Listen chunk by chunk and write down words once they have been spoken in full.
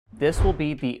This will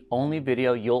be the only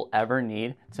video you'll ever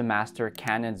need to master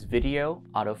Canon's video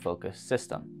autofocus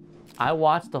system. I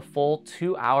watched a full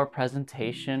 2-hour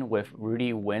presentation with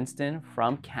Rudy Winston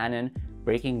from Canon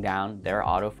breaking down their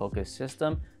autofocus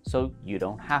system, so you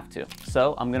don't have to.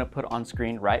 So I'm gonna put on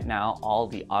screen right now all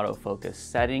the autofocus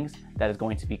settings that is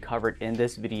going to be covered in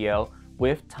this video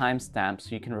with timestamps so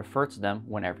you can refer to them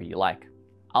whenever you like.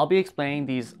 I'll be explaining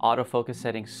these autofocus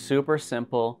settings super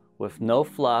simple with no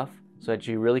fluff so that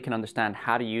you really can understand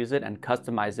how to use it and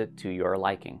customize it to your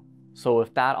liking. So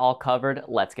with that all covered,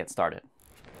 let's get started.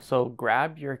 So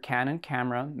grab your Canon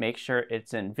camera, make sure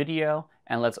it's in video,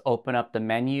 and let's open up the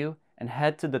menu and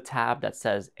head to the tab that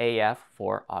says AF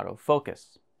for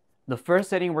autofocus. The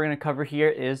first setting we're going to cover here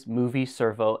is Movie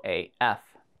Servo AF.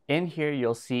 In here,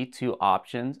 you'll see two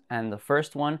options, and the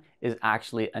first one is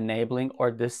actually enabling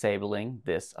or disabling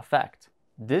this effect.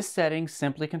 This setting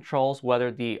simply controls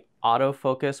whether the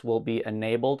autofocus will be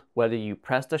enabled whether you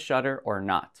press the shutter or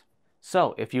not.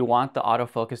 So if you want the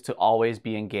autofocus to always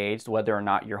be engaged whether or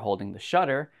not you're holding the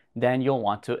shutter, then you'll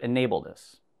want to enable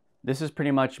this. This is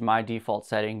pretty much my default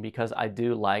setting because I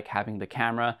do like having the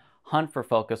camera hunt for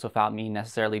focus without me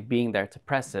necessarily being there to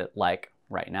press it like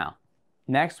right now.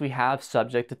 Next, we have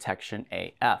subject detection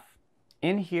AF.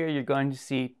 In here, you're going to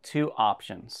see two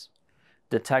options: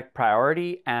 detect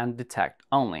priority and detect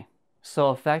only.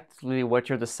 So effectively, what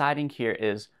you're deciding here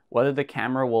is whether the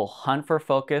camera will hunt for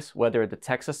focus, whether it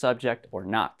detects a subject or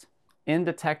not. In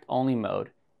detect only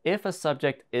mode, if a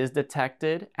subject is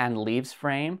detected and leaves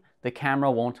frame, the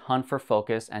camera won't hunt for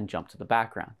focus and jump to the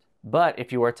background. But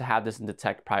if you were to have this in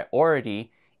detect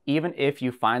priority, even if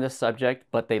you find the subject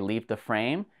but they leave the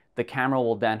frame, the camera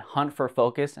will then hunt for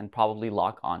focus and probably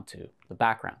lock onto the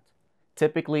background.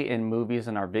 Typically in movies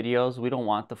and our videos, we don't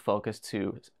want the focus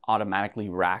to automatically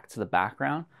rack to the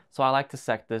background, so I like to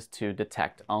set this to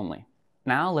detect only.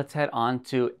 Now let's head on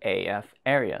to AF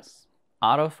areas.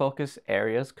 Autofocus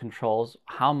areas controls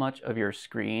how much of your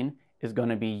screen is going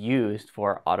to be used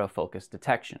for autofocus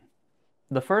detection.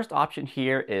 The first option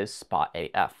here is Spot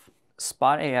AF.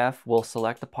 Spot AF will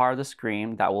select the part of the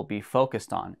screen that will be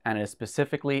focused on, and is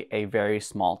specifically a very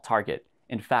small target.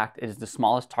 In fact, it is the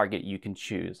smallest target you can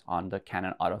choose on the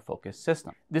Canon autofocus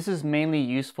system. This is mainly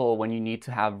useful when you need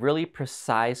to have really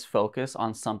precise focus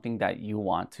on something that you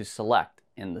want to select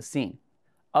in the scene.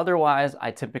 Otherwise,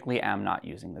 I typically am not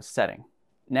using this setting.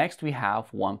 Next, we have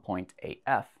 1-point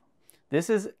AF. This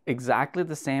is exactly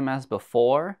the same as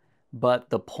before, but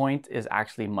the point is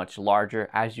actually much larger,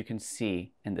 as you can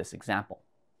see in this example.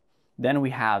 Then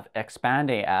we have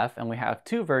Expand AF, and we have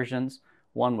two versions,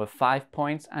 one with 5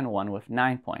 points and one with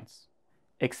 9 points.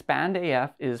 Expand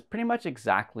AF is pretty much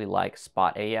exactly like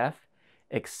Spot AF,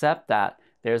 except that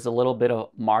there's a little bit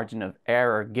of margin of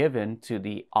error given to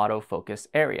the autofocus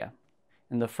area.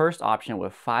 In the first option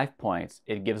with 5 points,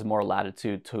 it gives more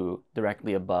latitude to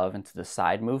directly above and to the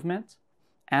side movement.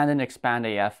 And in Expand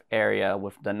AF area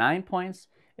with the 9 points,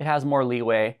 it has more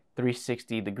leeway,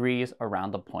 360 degrees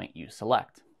around the point you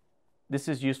select. This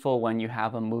is useful when you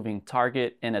have a moving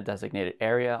target in a designated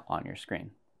area on your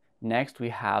screen. Next, we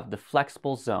have the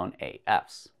Flexible Zone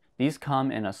AFs. These come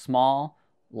in a small,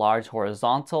 large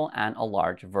horizontal, and a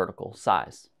large vertical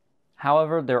size.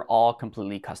 However, they're all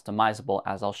completely customizable,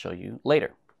 as I'll show you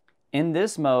later. In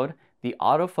this mode, the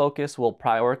autofocus will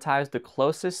prioritize the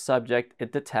closest subject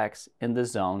it detects in the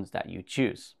zones that you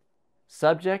choose.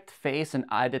 Subject, face, and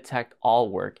eye detect all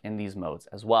work in these modes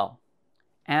as well.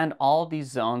 And all of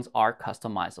these zones are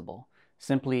customizable.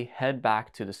 Simply head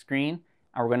back to the screen,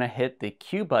 and we're going to hit the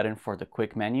Q button for the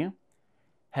quick menu.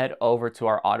 Head over to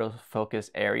our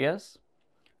autofocus areas.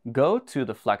 Go to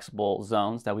the flexible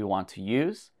zones that we want to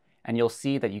use, and you'll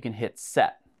see that you can hit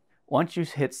Set. Once you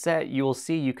hit Set, you will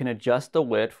see you can adjust the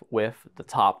width with the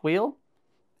top wheel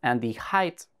and the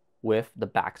height with the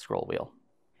back scroll wheel.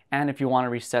 And if you want to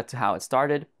reset to how it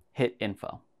started, hit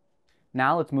Info.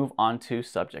 Now let's move on to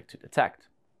Subject to Detect.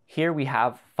 Here we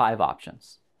have 5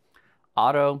 options: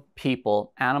 Auto,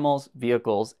 People, Animals,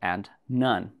 Vehicles, and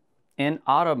None. In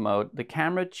Auto mode, the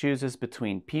camera chooses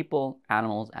between people,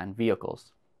 animals, and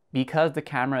vehicles. Because the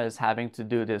camera is having to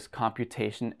do this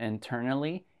computation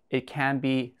internally, it can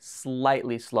be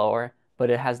slightly slower, but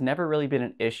it has never really been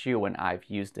an issue when I've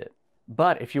used it.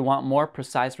 But if you want more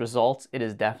precise results, it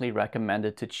is definitely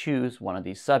recommended to choose one of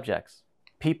these subjects.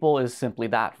 People is simply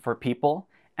that, for people,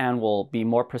 and will be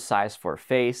more precise for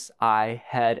face, eye,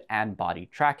 head, and body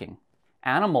tracking.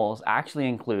 Animals actually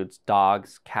includes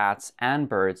dogs, cats, and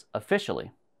birds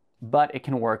officially, but it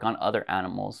can work on other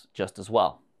animals just as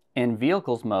well. In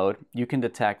vehicles mode, you can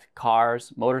detect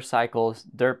cars, motorcycles,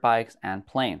 dirt bikes, and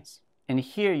planes. And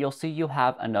here you'll see you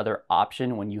have another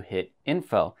option when you hit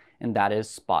Info, and that is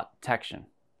Spot Detection.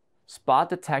 Spot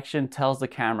Detection tells the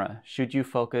camera, should you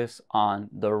focus on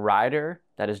the rider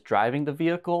that is driving the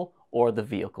vehicle or the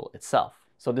vehicle itself.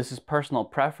 So this is personal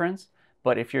preference,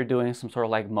 but if you're doing some sort of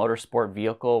like motorsport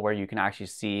vehicle where you can actually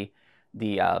see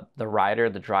the rider,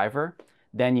 the driver,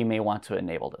 then you may want to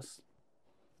enable this.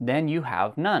 Then you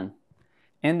have None.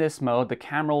 In this mode, the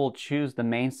camera will choose the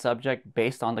main subject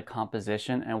based on the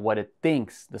composition and what it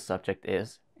thinks the subject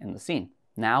is in the scene.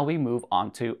 Now we move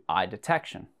on to eye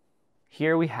detection.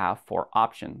 Here we have 4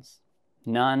 options: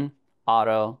 None,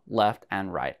 Auto, Left,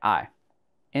 and Right Eye.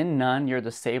 In None, you're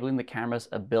disabling the camera's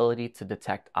ability to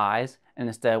detect eyes, and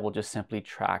instead will just simply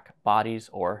track bodies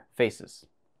or faces.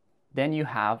 Then you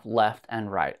have Left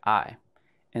and Right Eye.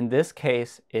 In this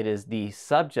case, it is the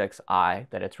subject's eye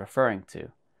that it's referring to.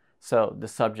 So the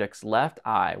subject's left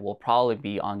eye will probably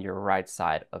be on your right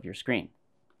side of your screen,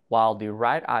 while the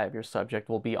right eye of your subject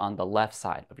will be on the left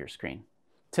side of your screen.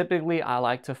 Typically, I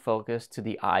like to focus to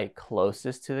the eye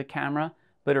closest to the camera,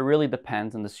 but it really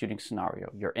depends on the shooting scenario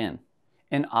you're in.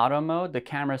 In auto mode, the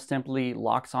camera simply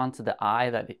locks onto the eye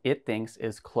that it thinks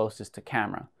is closest to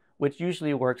camera, which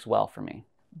usually works well for me.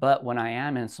 But when I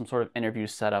am in some sort of interview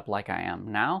setup like I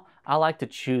am now, I like to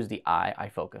choose the eye I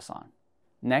focus on.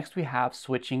 Next, we have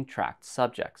switching tracked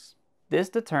subjects. This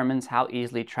determines how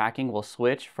easily tracking will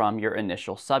switch from your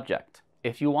initial subject.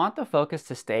 If you want the focus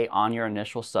to stay on your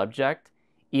initial subject,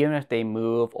 even if they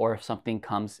move or if something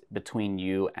comes between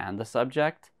you and the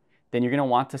subject, then you're going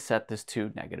to want to set this to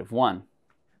 -1.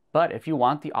 But if you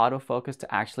want the autofocus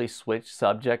to actually switch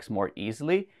subjects more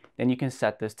easily, then you can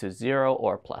set this to 0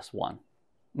 or +1.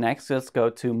 Next, let's go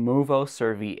to Movo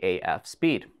Servo AF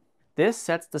speed. This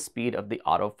sets the speed of the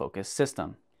autofocus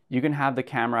system. You can have the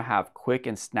camera have quick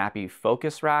and snappy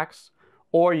focus racks,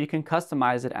 or you can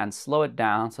customize it and slow it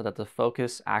down so that the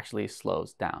focus actually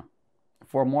slows down.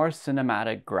 For a more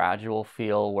cinematic, gradual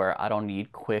feel where I don't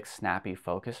need quick, snappy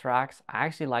focus racks, I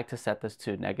actually like to set this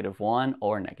to -1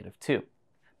 or -2.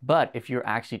 But if you're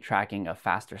actually tracking a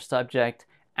faster subject,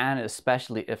 and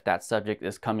especially if that subject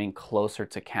is coming closer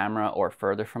to camera or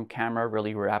further from camera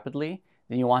really rapidly,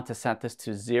 then you want to set this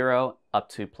to 0 up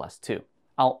to +2.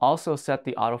 I'll also set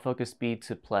the autofocus speed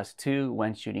to +2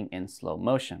 when shooting in slow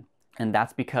motion. And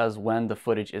that's because when the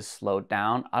footage is slowed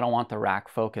down, I don't want the rack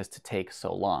focus to take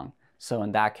so long. So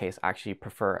in that case, I actually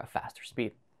prefer a faster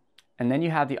speed. And then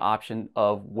you have the option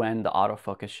of when the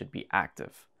autofocus should be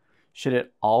active. Should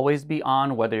it always be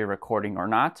on whether you're recording or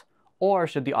not? Or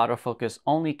should the autofocus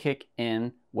only kick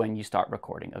in when you start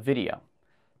recording a video?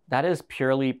 That is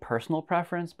purely personal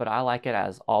preference, but I like it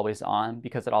as always on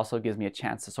because it also gives me a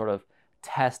chance to sort of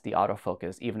test the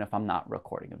autofocus even if I'm not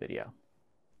recording a video.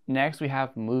 Next, we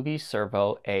have Movie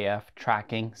Servo AF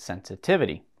tracking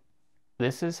sensitivity.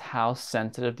 This is how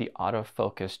sensitive the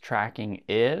autofocus tracking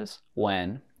is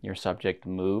when your subject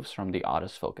moves from the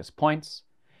autofocus points,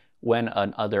 when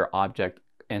another object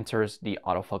enters the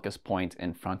autofocus point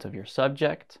in front of your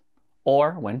subject,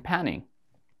 or when panning.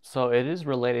 So it is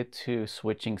related to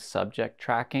switching subject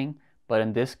tracking, but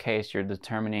in this case, you're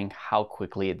determining how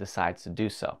quickly it decides to do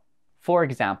so. For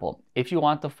example, if you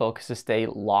want the focus to stay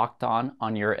locked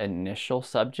on your initial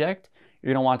subject,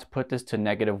 you're going to want to put this to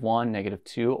 -1,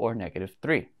 -2, or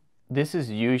 -3. This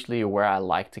is usually where I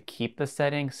like to keep the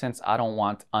setting since I don't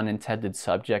want unintended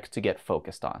subjects to get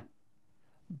focused on.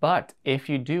 But if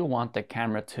you do want the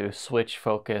camera to switch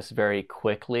focus very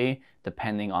quickly,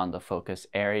 depending on the focus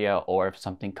area or if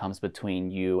something comes between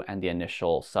you and the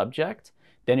initial subject,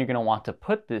 then you're going to want to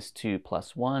put this to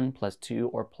 +1, +2,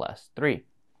 or +3.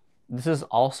 This is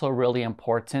also really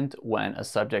important when a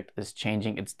subject is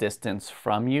changing its distance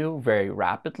from you very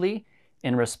rapidly.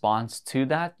 In response to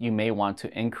that, you may want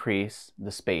to increase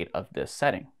the speed of this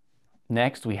setting.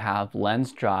 Next, we have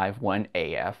lens drive when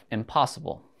AF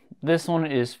impossible. This one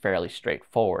is fairly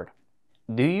straightforward.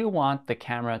 Do you want the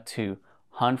camera to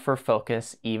hunt for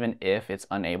focus even if it's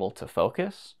unable to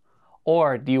focus?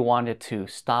 Or do you want it to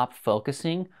stop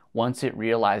focusing once it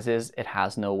realizes it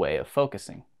has no way of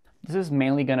focusing? This is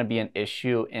mainly going to be an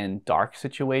issue in dark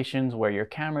situations where your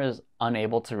camera is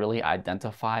unable to really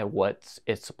identify what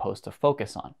it's supposed to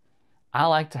focus on. I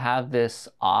like to have this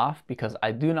off because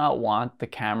I do not want the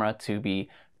camera to be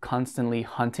constantly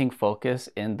hunting focus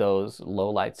in those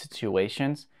low light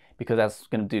situations, because that's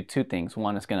going to do two things.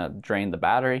 One, it's going to drain the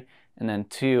battery, and then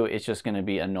two, it's just going to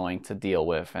be annoying to deal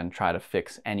with and try to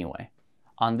fix anyway.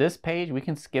 On this page, we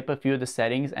can skip a few of the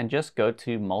settings and just go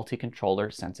to multi-controller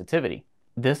sensitivity.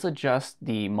 This adjusts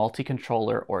the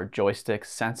multi-controller or joystick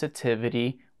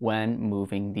sensitivity when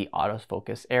moving the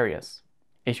autofocus areas.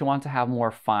 If you want to have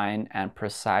more fine and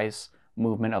precise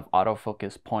movement of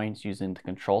autofocus points using the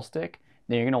control stick,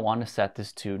 then you're going to want to set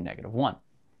this to -1.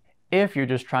 If you're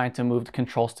just trying to move the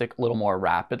control stick a little more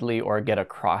rapidly or get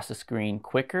across the screen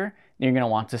quicker, then you're going to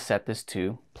want to set this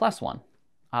to +1.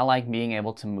 I like being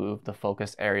able to move the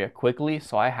focus area quickly,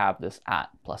 so I have this at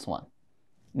 +1.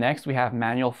 Next, we have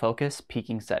manual focus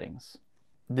peaking settings.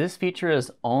 This feature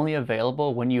is only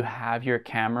available when you have your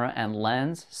camera and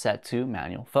lens set to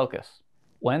manual focus.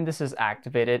 When this is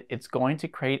activated, it's going to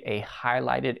create a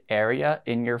highlighted area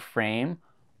in your frame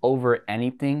over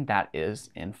anything that is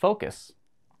in focus.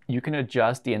 You can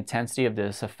adjust the intensity of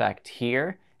this effect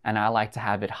here, and I like to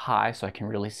have it high so I can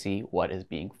really see what is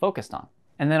being focused on.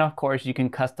 And then of course you can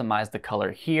customize the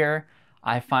color here.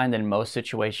 I find that in most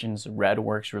situations red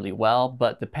works really well,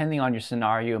 but depending on your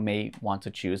scenario, you may want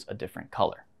to choose a different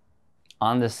color.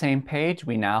 On the same page,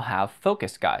 we now have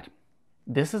Focus Guide.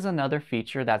 This is another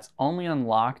feature that's only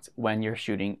unlocked when you're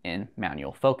shooting in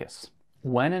manual focus.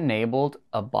 When enabled,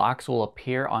 a box will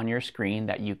appear on your screen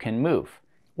that you can move.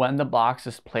 When the box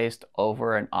is placed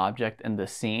over an object in the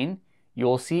scene,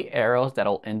 you'll see arrows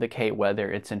that'll indicate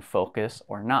whether it's in focus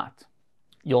or not.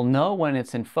 You'll know when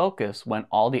it's in focus when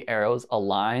all the arrows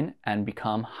align and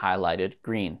become highlighted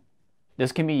green.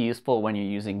 This can be useful when you're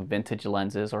using vintage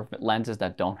lenses or lenses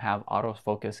that don't have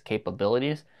autofocus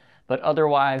capabilities, but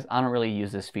otherwise I don't really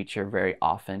use this feature very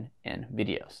often in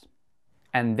videos.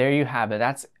 And there you have it.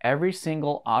 That's every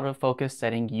single autofocus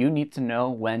setting you need to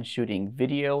know when shooting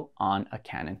video on a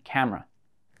Canon camera.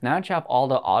 Now that you have all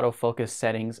the autofocus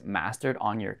settings mastered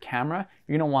on your camera,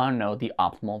 you're going to want to know the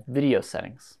optimal video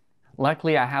settings.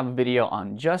 Luckily, I have a video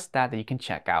on just that you can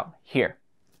check out here.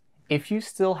 If you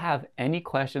still have any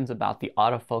questions about the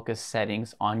autofocus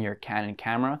settings on your Canon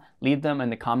camera, leave them in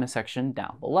the comment section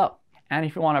down below. And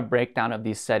if you want a breakdown of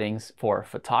these settings for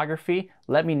photography,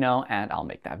 let me know and I'll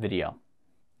make that video.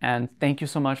 And thank you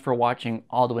so much for watching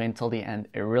all the way until the end.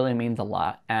 It really means a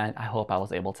lot, and I hope I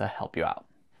was able to help you out.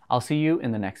 I'll see you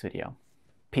in the next video.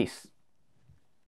 Peace.